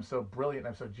 oh, I'm so brilliant,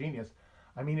 I'm so genius.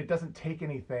 I mean, it doesn't take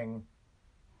anything,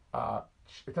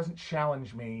 it doesn't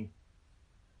challenge me.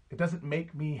 It doesn't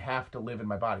make me have to live in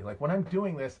my body. Like when I'm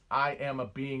doing this, I am a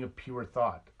being of pure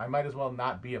thought. I might as well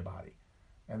not be a body.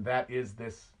 And that is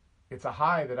this, it's a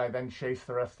high that I then chase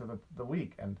the rest of the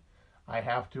week. And I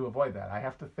have to avoid that. I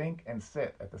have to think and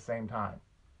sit at the same time.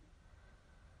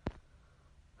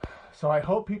 So I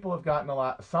hope people have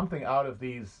gotten something out of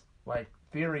these like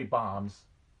theory bombs.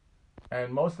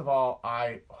 And most of all,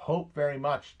 I hope very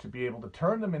much to be able to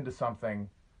turn them into something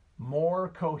more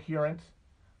coherent,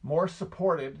 more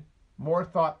supported, more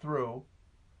thought through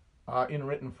in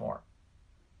written form.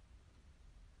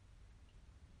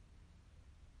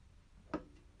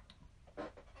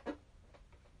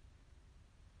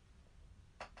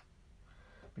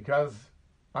 Because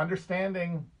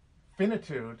understanding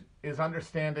finitude is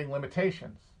understanding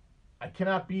limitations. I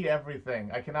cannot be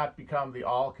everything. I cannot become the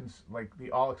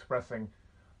all-expressing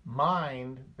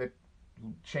mind that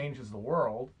changes the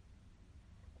world.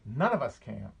 None of us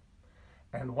can.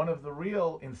 And one of the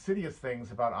real insidious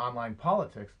things about online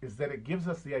politics is that it gives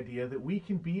us the idea that we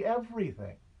can be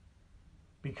everything.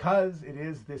 Because it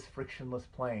is this frictionless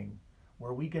plane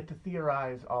where we get to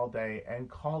theorize all day and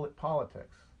call it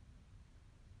politics.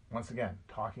 Once again,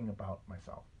 talking about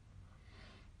myself.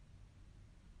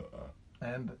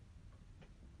 And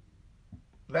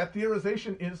that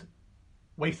theorization is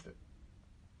wasted.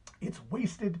 It's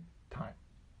wasted time,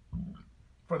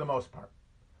 for the most part.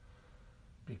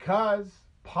 Because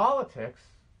politics,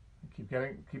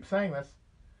 I keep saying this,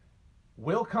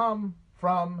 will come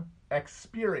from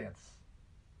experience,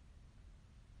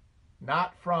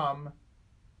 not from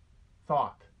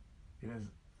thought.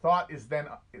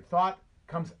 Thought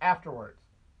comes afterwards.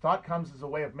 Thought comes as a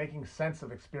way of making sense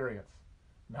of experience,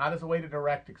 not as a way to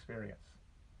direct experience.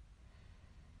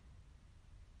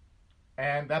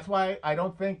 And that's why I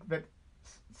don't think that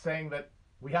saying that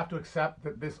we have to accept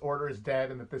that this order is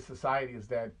dead and that this society is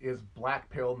dead is black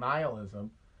pill nihilism.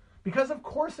 Because of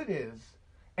course it is.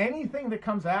 Anything that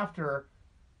comes after,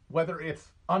 whether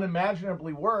it's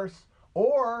unimaginably worse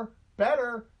or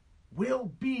better,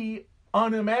 will be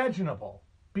unimaginable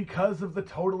because of the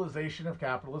totalization of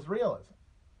capitalist realism.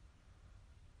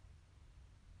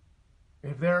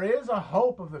 If there is a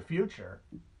hope of the future,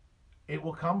 It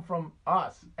will come from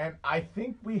us. And I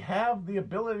think we have the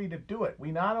ability to do it. We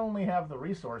not only have the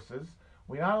resources,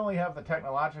 we not only have the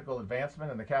technological advancement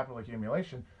and the capital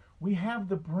accumulation, we have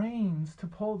the brains to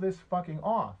pull this fucking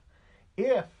off.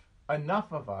 If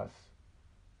enough of us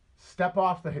step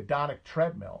off the hedonic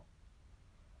treadmill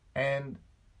and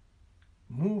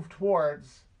move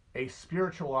towards a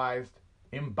spiritualized,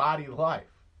 embodied life.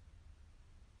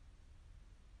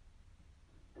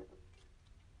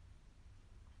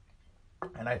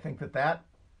 And I think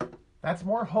that's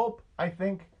more hope, I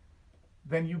think,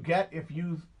 than you get if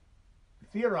you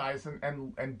theorize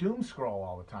and doom scroll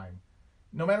all the time.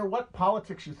 No matter what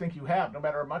politics you think you have, no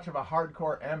matter how much of a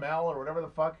hardcore ML or whatever the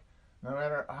fuck, no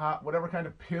matter whatever kind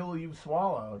of pill you've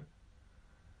swallowed,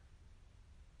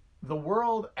 the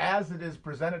world as it is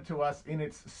presented to us in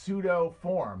its pseudo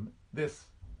form, this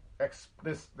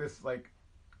like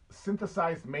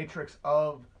synthesized matrix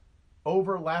of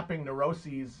overlapping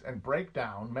neuroses and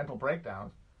mental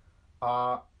breakdowns,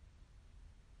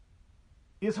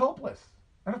 is hopeless.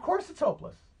 And of course it's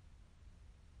hopeless.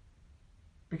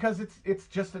 Because it's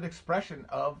just an expression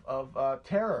of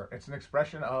terror. It's an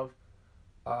expression of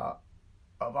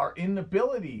our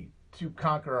inability to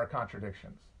conquer our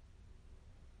contradictions.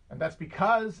 And that's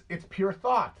because it's pure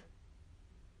thought.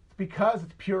 It's because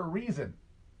it's pure reason.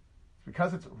 It's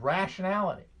because it's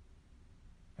rationality.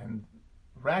 And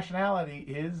rationality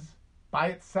is, by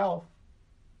itself,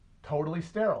 totally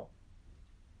sterile.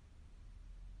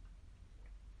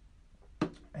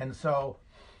 And so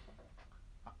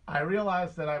I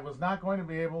realized that I was not going to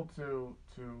be able to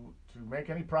make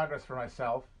any progress for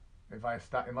myself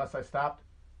unless I stopped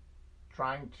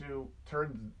trying to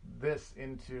turn this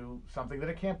into something that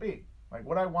it can't be. Like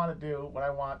what I want to do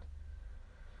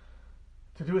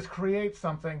is create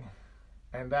something,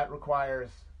 and that requires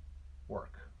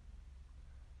work.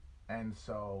 And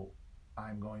so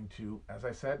I'm going to, as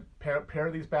I said, pare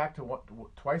these back to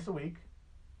twice a week,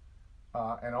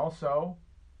 and also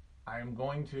I'm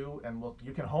going to, and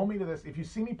you can hold me to this. If you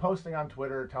see me posting on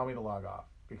Twitter, tell me to log off,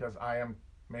 because I am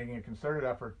making a concerted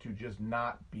effort to just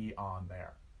not be on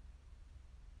there.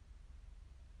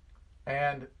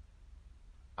 And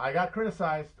I got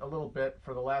criticized a little bit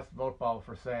for the last vote ball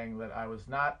for saying that I was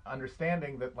not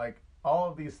understanding that, like, all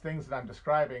of these things that I'm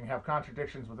describing have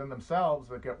contradictions within themselves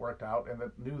that get worked out and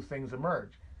that new things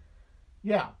emerge.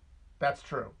 Yeah, that's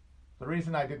true. The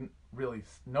reason I didn't really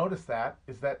notice that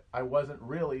is that I wasn't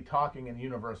really talking in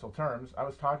universal terms. I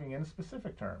was talking in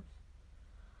specific terms.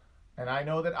 And I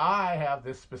know that I have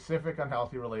this specific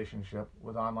unhealthy relationship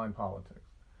with online politics.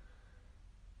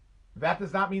 That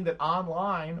does not mean that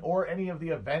online or any of the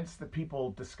events that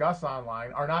people discuss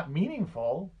online are not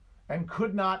meaningful and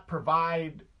could not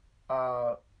provide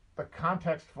the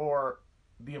context for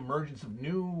the emergence of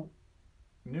new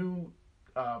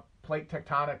plate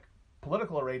tectonic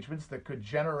political arrangements that could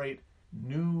generate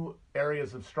new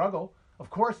areas of struggle. Of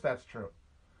course that's true.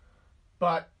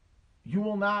 But you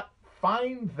will not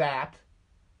find that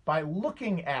by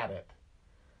looking at it.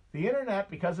 The internet,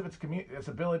 because of its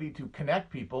ability to connect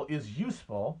people, is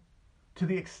useful to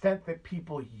the extent that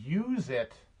people use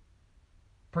it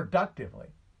productively.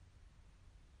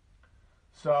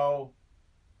 So,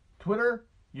 Twitter,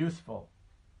 useful.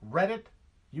 Reddit,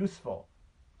 useful.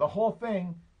 The whole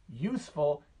thing,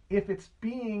 useful if it's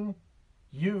being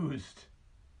used.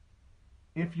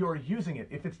 If you're using it.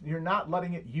 If you're not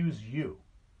letting it use you.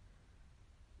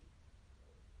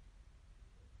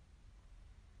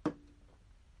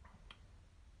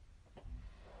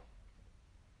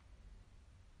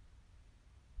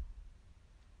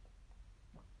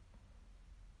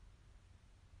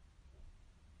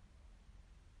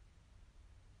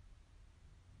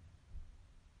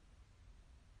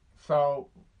 So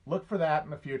look for that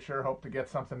in the future. Hope to get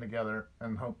something together,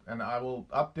 and I will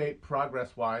update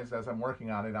progress-wise as I'm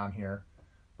working on it on here.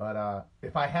 But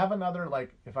if I have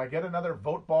if I get another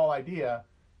vote ball idea,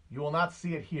 you will not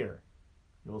see it here.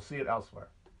 You will see it elsewhere.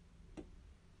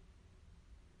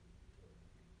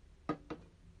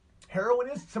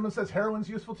 Someone says heroin's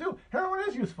useful too. Heroin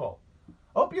is useful.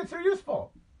 Opiates are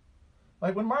useful.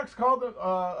 Like when Marx called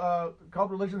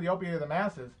religion the opiate of the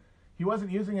masses, he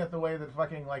wasn't using it the way that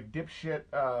fucking like dipshit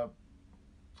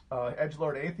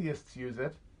edgelord atheists use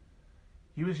it.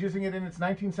 He was using it in its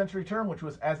 19th century term, which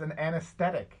was as an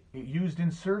anesthetic, used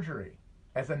in surgery,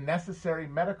 as a necessary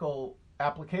medical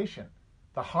application.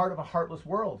 The heart of a heartless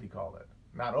world, he called it.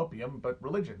 Not opium, but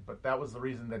religion. But that was the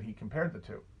reason that he compared the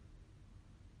two.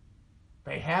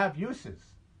 They have uses.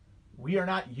 We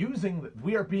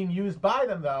are being used by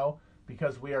them, though,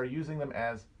 because we are using them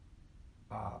as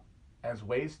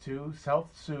ways to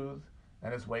self-soothe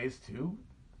and as ways to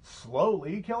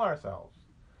slowly kill ourselves.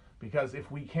 Because if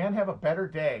we can have a better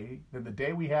day than the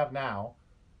day we have now,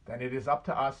 then it is up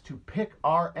to us to pick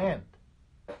our end,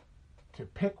 to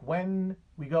pick when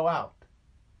we go out.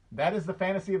 That is the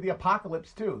fantasy of the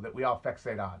apocalypse, too, that we all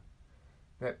fixate on.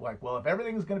 That, like, well, if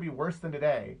everything's going to be worse than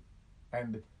today,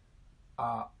 and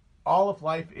all of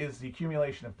life is the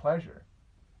accumulation of pleasure,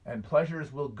 and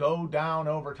pleasures will go down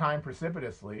over time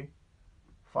precipitously,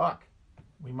 fuck,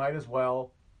 we might as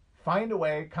well find a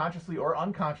way, consciously or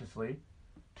unconsciously,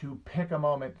 to pick a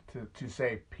moment to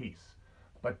say peace.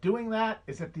 But doing that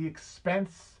is at the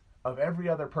expense of every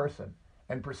other person.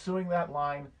 And pursuing that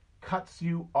line cuts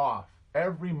you off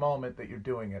every moment that you're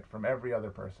doing it from every other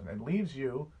person and leaves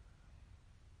you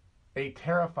a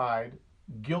terrified,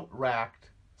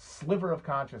 guilt-racked sliver of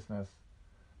consciousness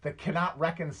that cannot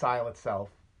reconcile itself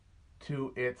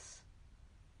to its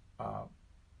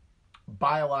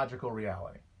biological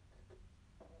reality.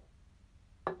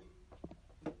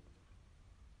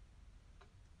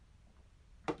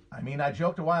 I mean, I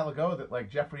joked a while ago that, like,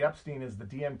 Jeffrey Epstein is the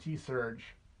DMT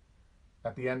surge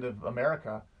at the end of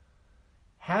America.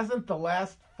 Hasn't the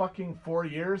last fucking 4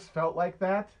 years felt like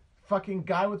that? Fucking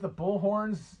guy with the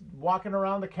bullhorns walking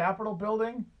around the Capitol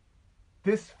building?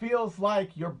 This feels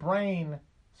like your brain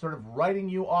sort of writing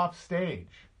you off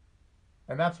stage.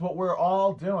 And that's what we're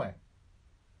all doing.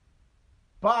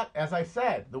 But, as I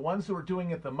said, the ones who are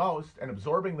doing it the most and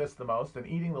absorbing this the most and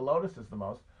eating the lotuses the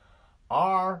most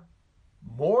are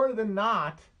more than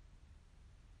not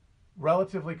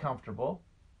relatively comfortable.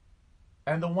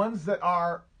 And the ones that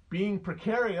are being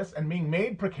precarious and being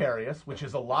made precarious, which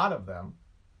is a lot of them,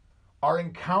 are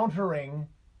encountering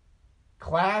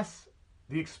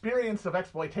the experience of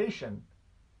exploitation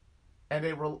and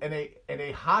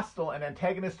a hostile and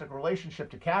antagonistic relationship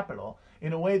to capital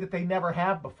in a way that they never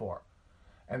have before.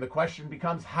 And the question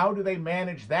becomes, how do they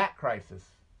manage that crisis?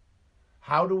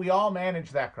 How do we all manage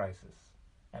that crisis?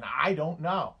 And I don't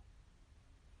know.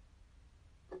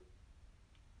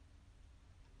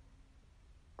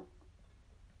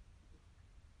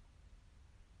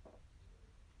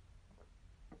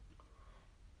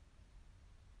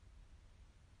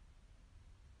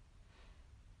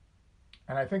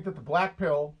 And I think that the black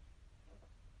pill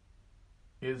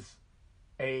is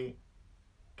a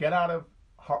get out of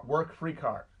work free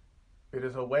card. It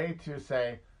is a way to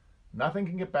say, nothing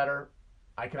can get better.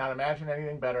 I cannot imagine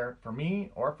anything better for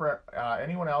me or for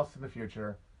anyone else in the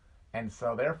future. And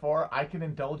so therefore I can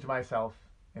indulge myself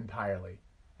entirely.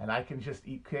 And I can just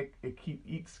eat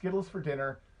Skittles for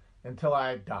dinner until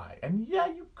I die. And yeah,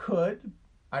 you could.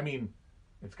 I mean,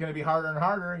 it's going to be harder and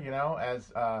harder,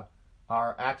 as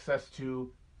our access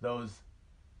to those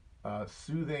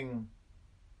soothing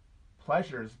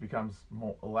pleasures becomes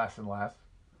less and less.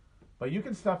 But you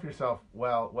can stuff yourself,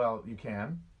 well, you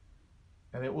can.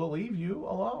 And it will leave you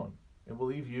alone. It will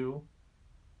leave you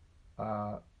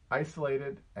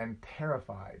isolated and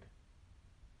terrified.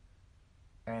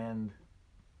 And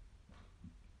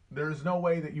there's no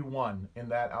way that you won in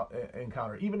that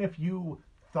encounter. Even if you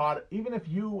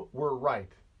were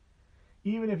right,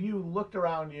 even if you looked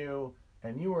around you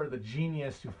and you were the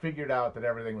genius who figured out that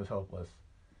everything was hopeless,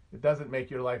 it doesn't make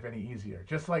your life any easier.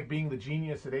 Just like being the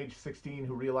genius at age 16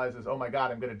 who realizes, oh my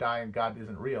God, I'm going to die and God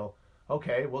isn't real.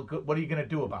 Okay, well, what are you going to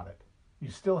do about it? You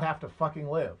still have to fucking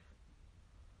live.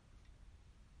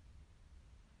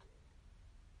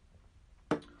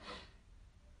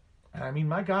 And I mean,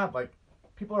 my God, like,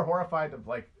 people are horrified of,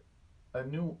 like, a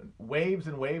new waves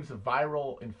and waves of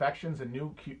viral infections and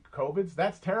new COVIDs.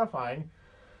 That's terrifying.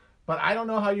 But I don't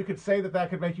know how you could say that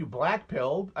could make you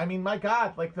black-pilled. I mean, my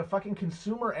God, like, the fucking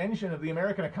consumer engine of the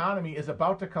American economy is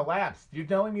about to collapse. You're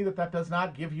telling me that does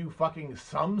not give you fucking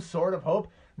some sort of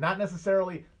hope? Not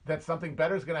necessarily that something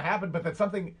better is going to happen, but that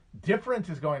something different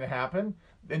is going to happen.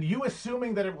 And you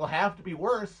assuming that it will have to be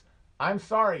worse, I'm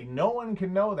sorry, no one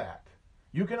can know that.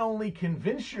 You can only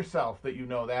convince yourself that you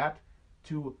know that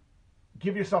to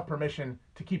give yourself permission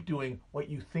to keep doing what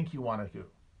you think you want to do.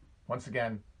 Once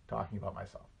again, talking about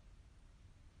myself.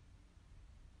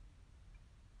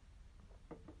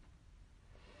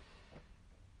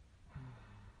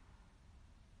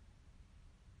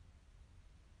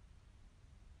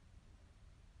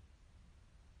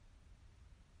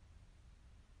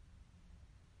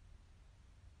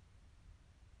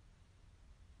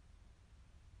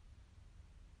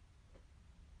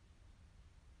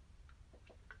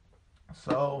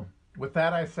 So, with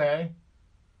that, I say,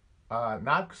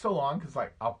 not so long, because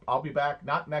like I'll be back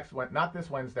not this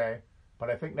Wednesday,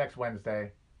 but I think next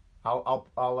Wednesday,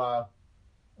 I'll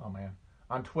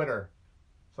on Twitter.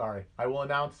 Sorry, I will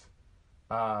announce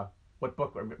what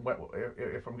book,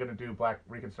 if I'm gonna do Black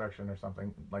Reconstruction or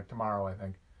something like tomorrow, I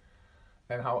think,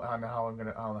 and how long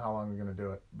I'm gonna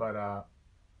do it. But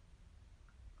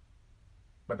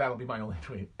that'll be my only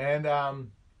tweet. And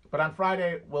but on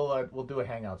Friday we'll do a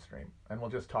hangout stream and we'll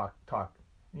just talk.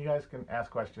 You guys can ask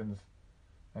questions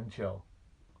and chill.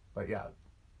 But yeah,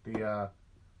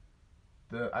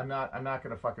 I'm not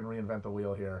gonna fucking reinvent the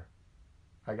wheel here.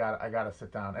 I gotta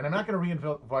sit down, and I'm not gonna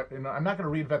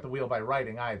reinvent the wheel by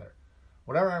writing either.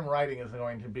 Whatever I'm writing is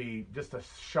going to be just a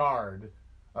shard,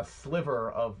 a sliver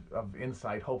of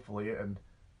insight, hopefully, and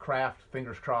craft,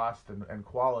 fingers crossed, and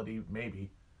quality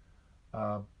maybe.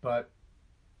 But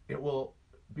it'll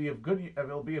be of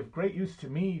great use to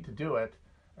me to do it,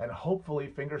 and hopefully,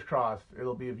 fingers crossed,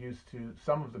 it'll be of use to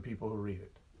some of the people who read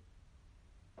it.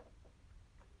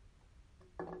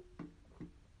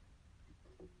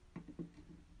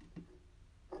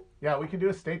 Yeah, we can do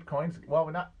a state coins. Well,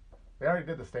 we're not. They already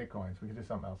did the state coins. We can do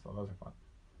something else though. Those are fun.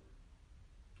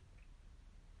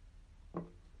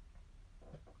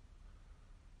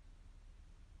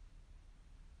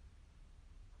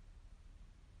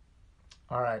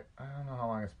 All right. I don't know how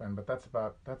long it's been, but it's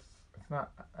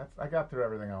not. I got through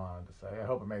everything I wanted to say. I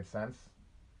hope it made sense.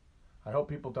 I hope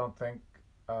people don't think.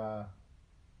 Well,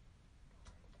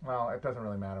 it doesn't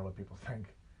really matter what people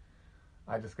think.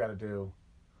 I just gotta do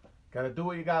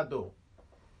what you gotta do.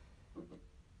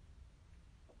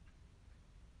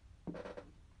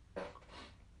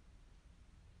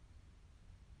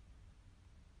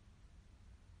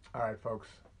 All right, folks.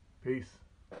 Peace.